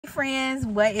friends,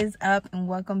 what is up, and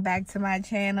welcome back to my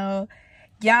channel.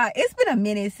 Y'all, it's been a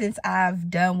minute since I've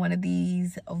done one of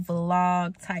these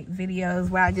vlog type videos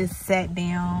where I just sat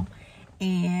down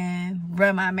and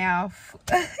run my mouth.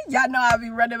 Y'all know I'll be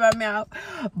running my mouth,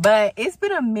 but it's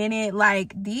been a minute.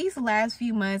 Like these last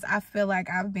few months, I feel like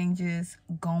I've been just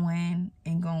going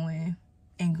and going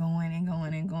and going and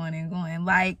going and going and going,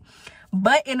 like,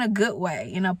 but in a good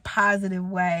way, in a positive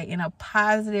way, in a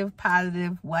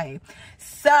positive way.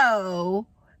 So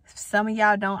some of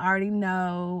y'all don't already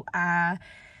know, I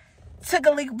took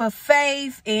a leap of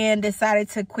faith and decided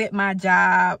to quit my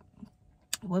job.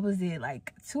 What was it,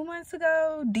 like 2 months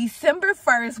ago? December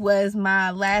 1st was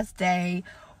my last day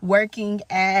working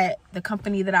at the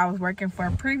company that I was working for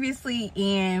previously,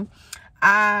 and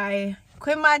I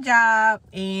quit my job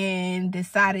and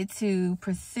decided to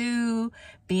pursue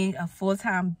being a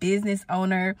full-time business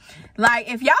owner. Like,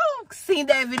 if y'all seen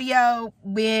that video,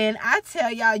 when I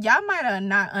tell y'all might have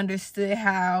not understood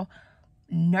how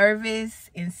nervous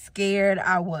and scared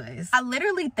I was. I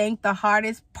literally think the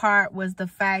hardest part was the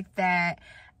fact that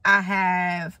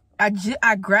I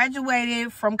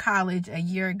graduated from college a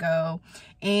year ago,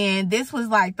 and this was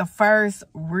like the first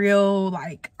real,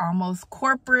 like, almost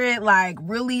corporate, like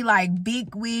really like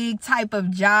big wig type of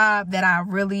job that I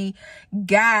really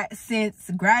got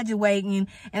since graduating.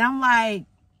 And I'm like,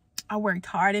 I worked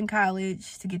hard in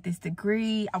college to get this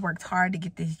degree. I worked hard to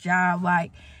get this job.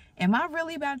 Like, am I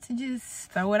really about to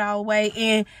just throw it all away?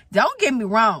 And don't get me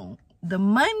wrong, the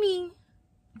money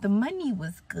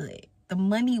was good. The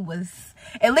money was,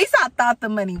 at least I thought the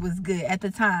money was good at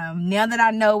the time. Now that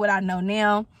I know what I know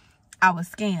now, I was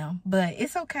scammed. But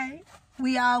it's okay.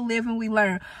 We all live and we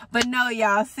learn. But no,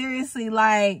 y'all, seriously,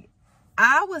 like,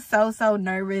 I was so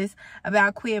nervous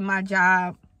about quitting my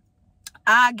job.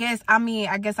 I guess I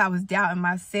was doubting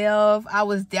myself. I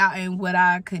was doubting what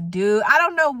I could do. I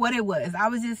don't know what it was. I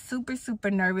was just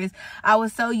super nervous. I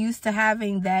was so used to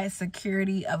having that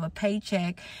security of a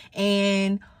paycheck,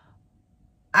 and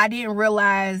I didn't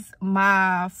realize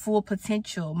my full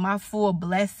potential, my full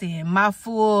blessing, my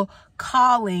full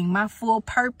calling, my full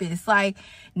purpose. Like,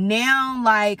 now,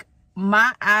 like,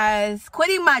 my eyes,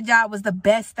 quitting my job was the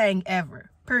best thing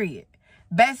ever, period.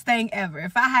 Best thing ever.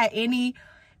 If I had any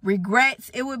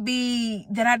regrets, it would be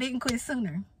that I didn't quit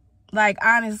sooner. Like,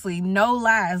 honestly, no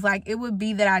lies. Like, it would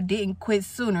be that I didn't quit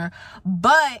sooner.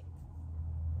 But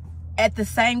at the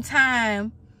same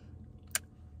time,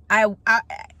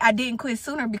 I didn't quit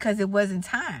sooner because it wasn't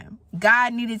time.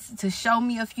 God needed to show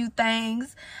me a few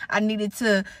things. I needed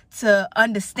to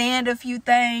understand a few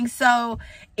things. So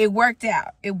it worked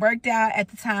out. It worked out at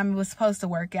the time it was supposed to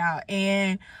work out.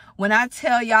 And when I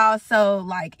tell y'all, so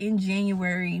like in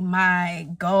January, my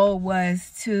goal was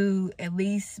to at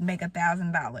least make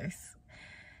 $1,000.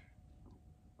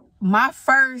 My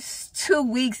first 2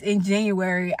 weeks in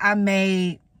January, I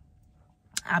made,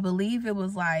 I believe it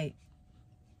was like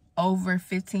over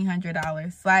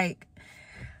 $1,500, like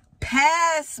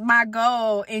past my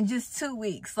goal in just 2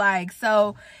 weeks. Like,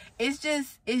 so it's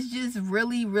just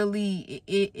really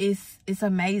it's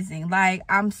amazing. Like,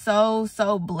 I'm so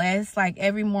blessed. Like,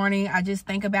 every morning I just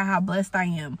think about how blessed I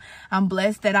am. I'm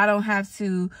blessed that I don't have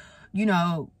to, you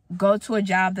know, go to a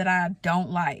job that I don't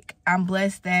like. I'm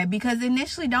blessed that, because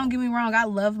initially, don't get me wrong, I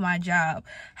love my job.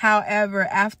 However,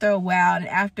 after a while, and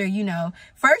after, you know,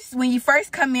 when you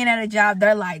first come in at a job,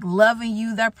 they're like loving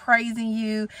you, they're praising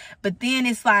you. But then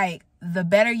it's like, the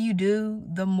better you do,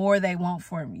 the more they want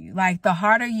from you. Like, the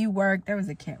harder you work. There was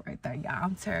a cat right there, y'all.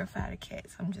 I'm terrified of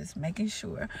cats. I'm just making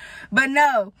sure. But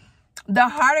no, the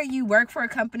harder you work for a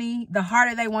company, the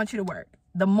harder they want you to work.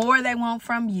 The more they want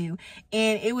from you.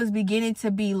 And it was beginning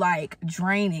to be like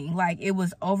draining. Like, it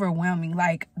was overwhelming.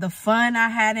 Like, the fun I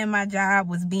had in my job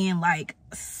was being like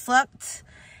sucked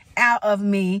out of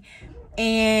me,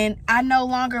 and I no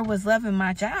longer was loving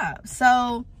my job.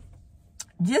 So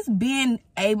just being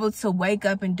able to wake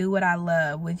up and do what I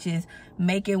love, which is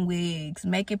making wigs,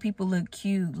 making people look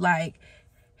cute, like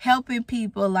helping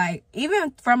people, like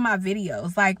even from my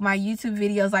videos, like my YouTube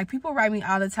videos, like people write me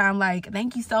all the time, like,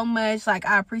 thank you so much, like,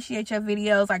 I appreciate your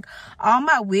videos. Like, all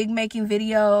my wig making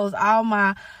videos, all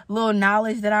my little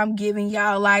knowledge that I'm giving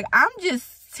y'all, like, I'm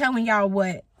just telling y'all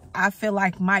what I feel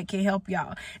like might can help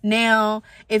y'all. Now,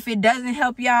 if it doesn't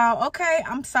help y'all, okay,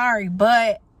 I'm sorry,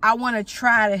 but I want to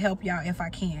try to help y'all if I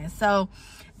can. So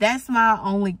that's my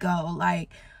only goal. Like,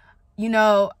 you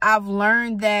know, I've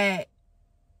learned that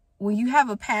when you have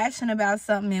a passion about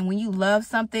something and when you love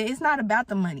something, it's not about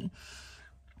the money.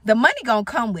 The money gonna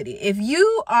come with it. If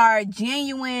you are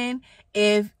genuine,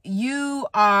 if you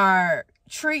are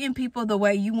treating people the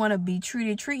way you want to be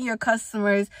treated, treating your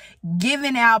customers,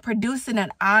 giving out, producing an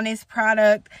honest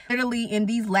product. Literally in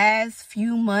these last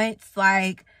few months,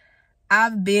 like,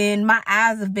 my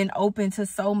eyes have been open to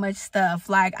so much stuff.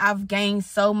 Like, I've gained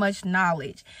so much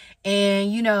knowledge,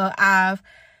 and, you know, I've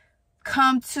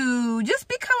come to just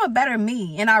become a better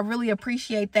me, and I really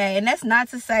appreciate that. And that's not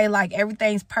to say like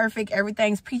everything's perfect,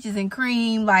 everything's peaches and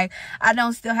cream, like I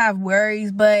don't still have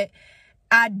worries, but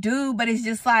I do. But it's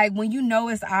just like when you know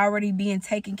it's already being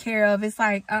taken care of, it's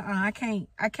like I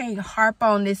can't harp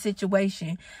on this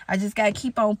situation. I just gotta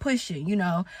keep on pushing, you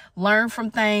know, learn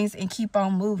from things and keep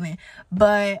on moving.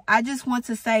 But I just want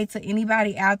to say to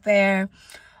anybody out there,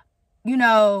 you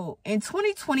know, in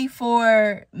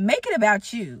 2024, make it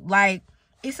about you. Like,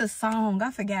 it's a song, I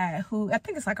forgot who, I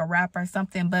think it's like a rapper or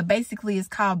something, but basically it's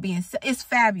called it's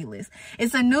fabulous.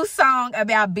 It's a new song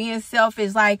about being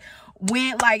selfish. Like,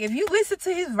 if you listen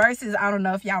to his verses, I don't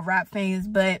know if y'all rap fans,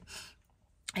 but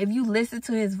if you listen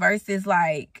to his verses,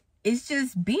 like, it's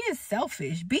just being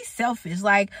selfish. Be selfish.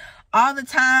 Like, all the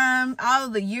time, all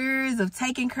of the years of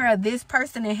taking care of this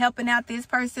person and helping out this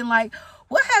person, like,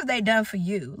 what have they done for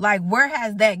you? Like, where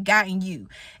has that gotten you?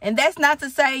 And that's not to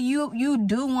say you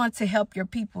do want to help your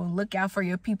people and look out for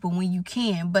your people when you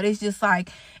can. But it's just like,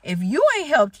 if you ain't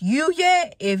helped you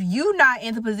yet, if you not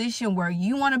in the position where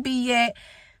you want to be yet,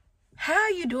 how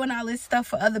are you doing all this stuff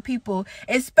for other people?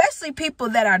 Especially people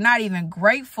that are not even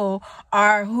grateful,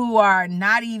 or who are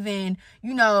not even,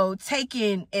 you know,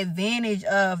 taking advantage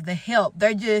of the help.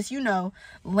 They're just, you know,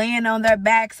 laying on their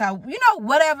backs. You know,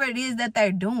 whatever it is that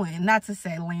they're doing. Not to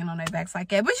say laying on their backs like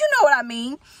that, but you know what I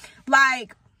mean.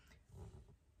 Like,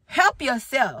 help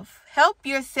yourself. Help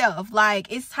yourself.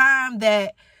 Like, it's time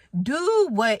that do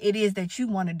what it is that you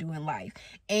want to do in life.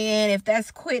 And if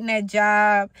that's quitting that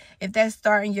job, if that's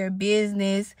starting your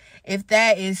business, if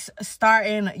that is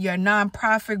starting your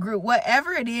nonprofit group,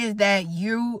 whatever it is that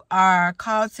you are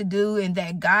called to do and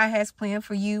that God has planned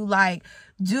for you, like,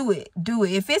 do it.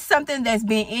 If it's something that's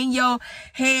been in your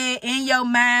head, in your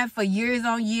mind for years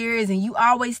on years, and you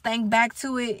always think back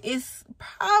to it, it's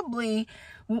probably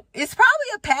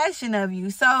a passion of you.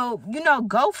 So, you know,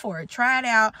 go for it. Try it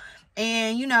out.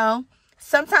 And, you know,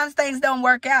 sometimes things don't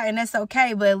work out, and that's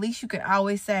okay. But at least you can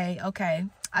always say, okay,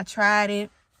 I tried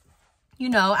it. You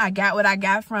know, I got what I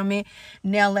got from it.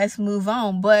 Now let's move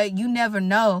on. But you never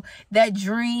know. That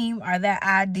dream or that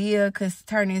idea could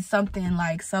turn into something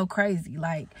like so crazy.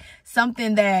 Like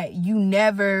something that you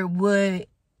never would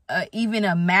even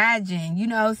imagine, you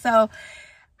know. So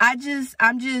I'm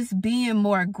just being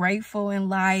more grateful in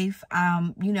life.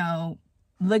 You know,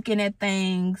 looking at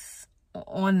things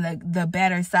on the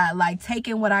better side, like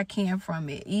taking what I can from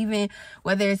it, even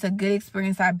whether it's a good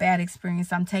experience or a bad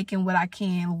experience. I'm taking what I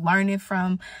can, learning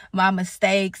from my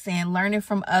mistakes and learning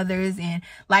from others. And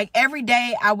like every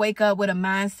day I wake up with a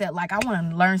mindset like I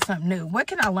want to learn something new. What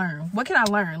can I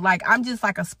learn? Like, I'm just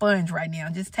like a sponge right now,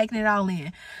 just taking it all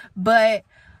in. But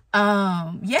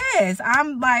yes,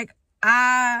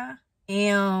 I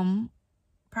am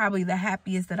probably the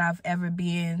happiest that I've ever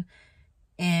been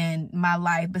in my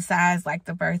life, besides like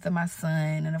the birth of my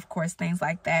son and of course things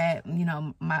like that, you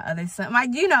know, my other son,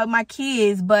 my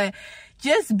kids. But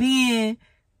just being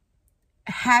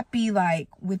happy, like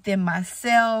within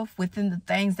myself, within the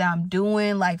things that I'm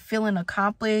doing, like feeling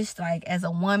accomplished, like as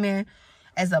a woman,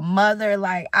 as a mother.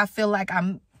 Like, I feel like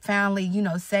I'm finally, you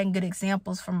know, setting good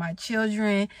examples for my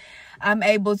children. I'm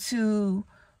able to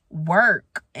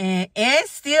work and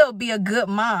still be a good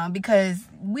mom, because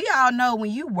we all know when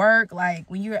you work, like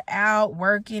when you're out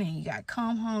working and you gotta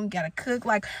come home, gotta cook,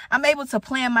 like I'm able to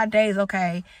plan my days.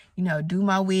 Okay, you know, do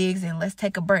my wigs and let's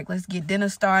take a break, let's get dinner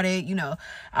started, you know,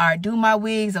 or do my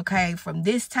wigs, okay, from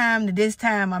this time to this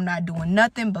time I'm not doing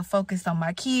nothing but focus on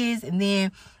my kids, and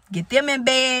then get them in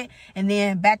bed, and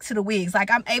then back to the wigs. Like,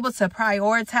 I'm able to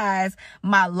prioritize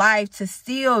my life to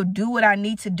still do what I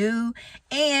need to do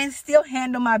and still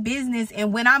handle my business.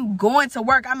 And when I'm going to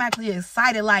work, I'm actually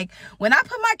excited. Like, when I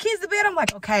put my kids to bed, I'm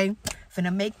like, okay,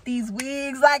 finna make these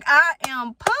wigs. Like, I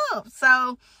am pumped.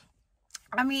 So,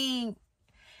 I mean,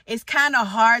 it's kind of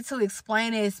hard to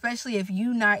explain it, especially if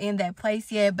you're not in that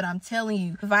place yet. But I'm telling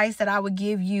you, advice that I would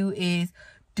give you is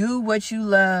do what you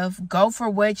love. Go for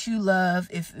what you love.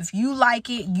 If you like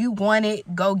it, you want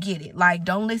it, go get it. Like,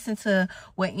 don't listen to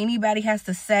what anybody has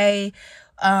to say.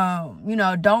 You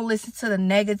know, don't listen to the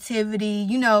negativity.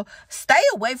 You know, stay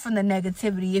away from the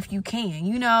negativity if you can.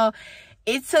 You know,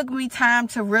 it took me time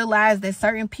to realize that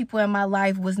certain people in my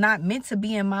life was not meant to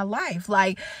be in my life.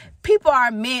 Like, people are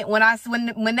meant,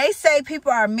 when they say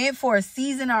people are meant for a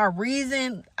season or a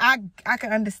reason, I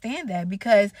can understand that,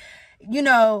 because, you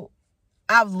know,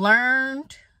 I've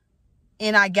learned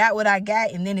and I got what I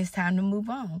got, and then it's time to move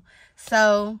on.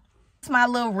 So it's my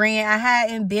little rant. I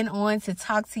hadn't been on to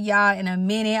talk to y'all in a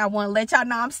minute. I want to let y'all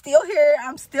know I'm still here.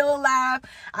 I'm still alive.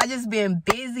 I just been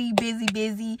busy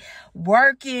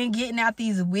working, getting out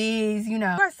these wigs. You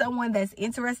know, if you are someone that's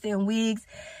interested in wigs,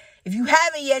 if you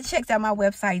haven't yet checked out my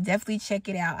website, definitely check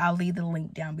it out. I'll leave the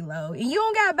link down below. And you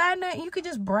don't gotta buy nothing. You could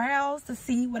just browse to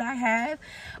see what I have.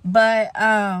 But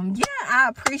yeah, I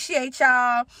appreciate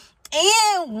y'all.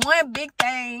 And one big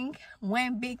thing,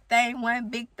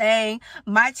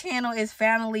 my channel is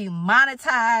finally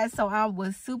monetized, so I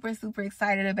was super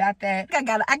excited about that. I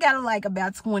got like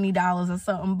about $20 or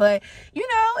something, but you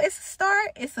know, it's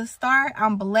a start.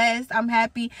 I'm blessed, I'm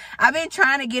happy. I've been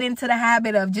trying to get into the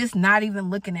habit of just not even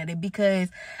looking at it, because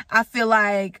I feel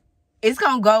like it's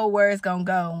gonna go where it's gonna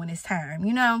go when it's time,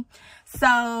 you know.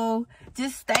 So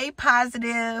just stay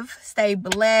positive, stay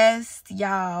blessed,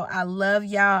 y'all. I love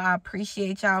y'all. I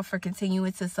appreciate y'all for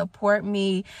continuing to support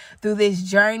me through this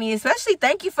journey. Especially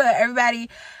thank you for everybody.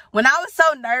 When I was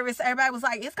so nervous, everybody was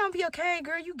like, it's gonna be okay,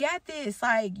 girl, you got this.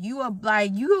 Like, you are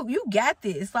like, you got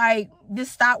this. Like,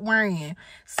 just stop worrying.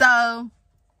 So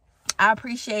I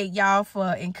appreciate y'all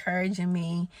for encouraging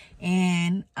me,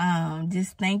 and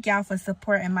just thank y'all for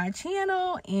supporting my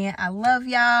channel, and I love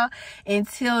y'all.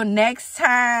 Until next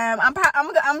time, I'm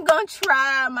gonna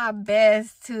try my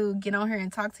best to get on here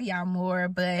and talk to y'all more,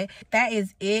 but that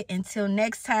is it. Until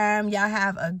next time, y'all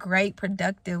have a great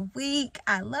productive week.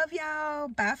 I love y'all.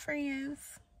 Bye,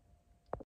 friends.